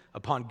dependence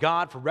upon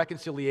God for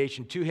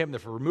reconciliation to him,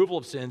 for removal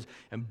of sins,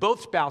 and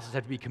both spouses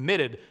have to be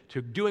committed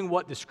to doing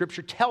what the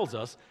Scripture tells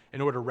us in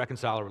order to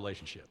reconcile a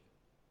relationship.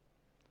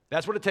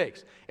 That's what it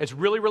takes. It's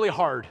really, really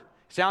hard.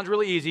 Sounds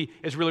really easy.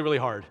 It's really, really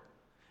hard.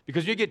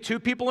 Because you get two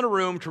people in a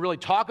room to really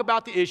talk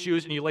about the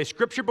issues and you lay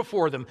Scripture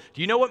before them.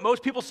 Do you know what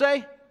most people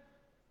say?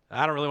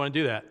 I don't really want to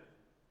do that.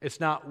 It's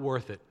not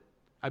worth it.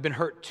 I've been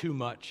hurt too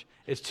much.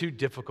 It's too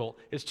difficult.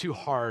 It's too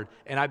hard.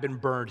 And I've been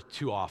burned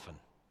too often.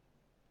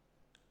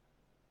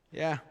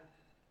 Yeah,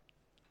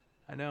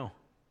 I know.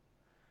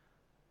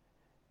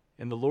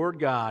 And the Lord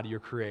God,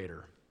 your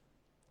Creator,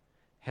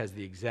 has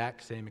the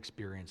exact same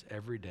experience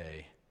every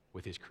day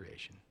with his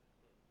creation.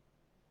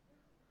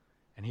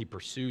 And he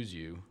pursues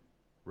you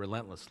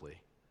relentlessly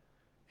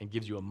and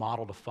gives you a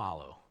model to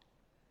follow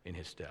in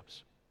his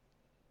steps.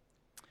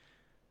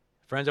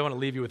 Friends, I want to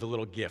leave you with a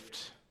little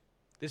gift.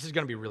 This is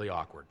going to be really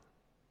awkward.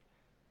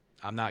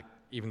 I'm not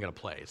even going to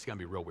play. It's going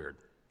to be real weird.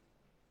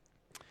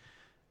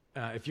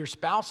 If your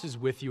spouse is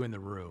with you in the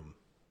room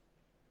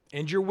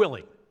and you're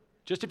willing,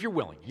 just if you're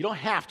willing, you don't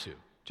have to,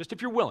 just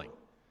if you're willing,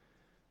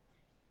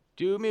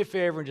 do me a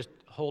favor and just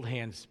hold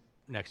hands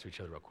next to each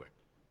other real quick,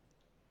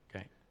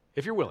 okay?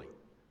 If you're willing.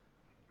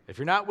 If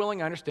you're not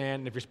willing, I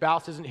understand. And if your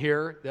spouse isn't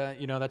here,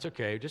 that's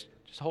okay. Just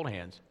hold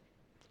hands.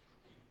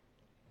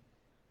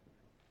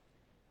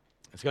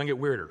 It's going to get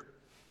weirder.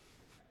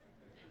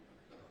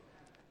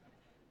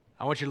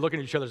 I want you to look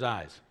into each other's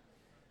eyes.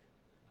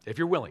 If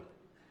you're willing,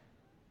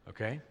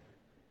 okay?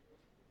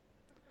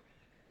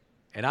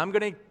 And I'm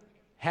going to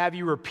have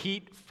you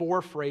repeat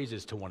 4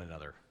 phrases to one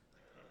another.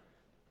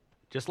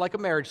 Just like a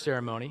marriage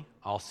ceremony,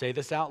 I'll say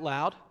this out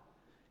loud,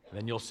 and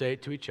then you'll say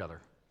it to each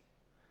other.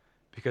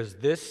 Because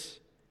this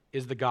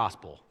is the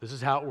gospel. This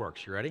is how it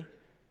works. You ready?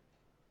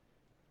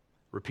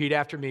 Repeat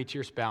after me to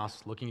your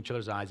spouse, looking each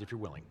other's eyes if you're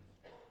willing.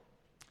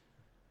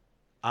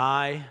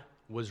 I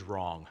was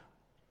wrong.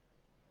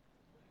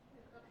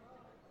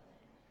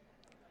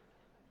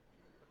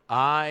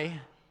 I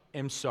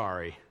am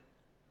sorry.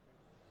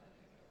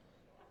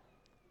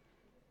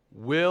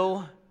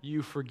 Will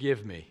you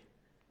forgive me?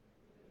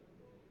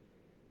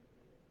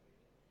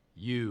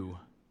 You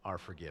are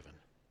forgiven.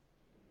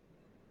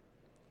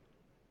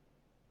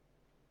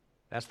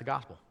 That's the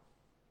gospel.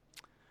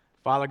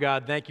 Father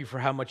God, thank you for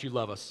how much you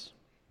love us.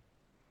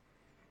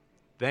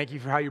 Thank you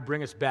for how you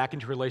bring us back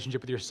into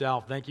relationship with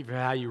yourself. Thank you for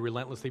how you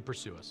relentlessly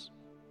pursue us.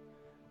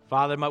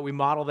 Father, might we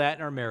model that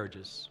in our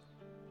marriages,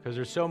 because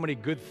there's so many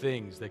good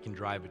things that can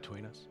drive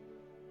between us.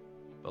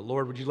 But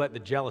Lord, would you let the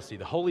jealousy,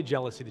 the holy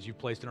jealousy that you've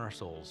placed in our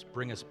souls,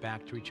 bring us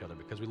back to each other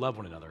because we love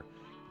one another,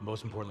 and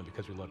most importantly,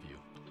 because we love you.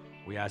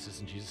 We ask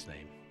this in Jesus'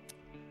 name.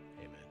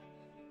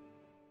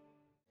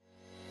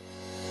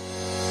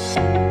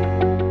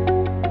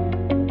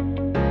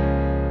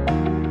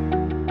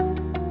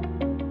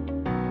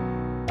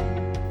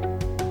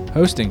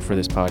 Hosting for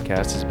this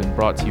podcast has been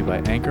brought to you by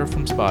Anchor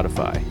from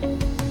Spotify.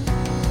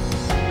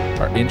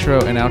 Our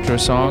intro and outro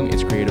song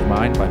is Creative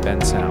Mind by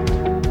Ben Sound.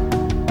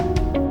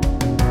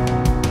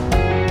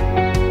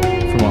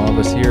 From all of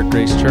us here at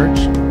Grace Church,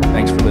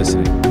 thanks for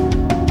listening.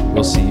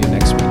 We'll see you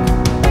next week.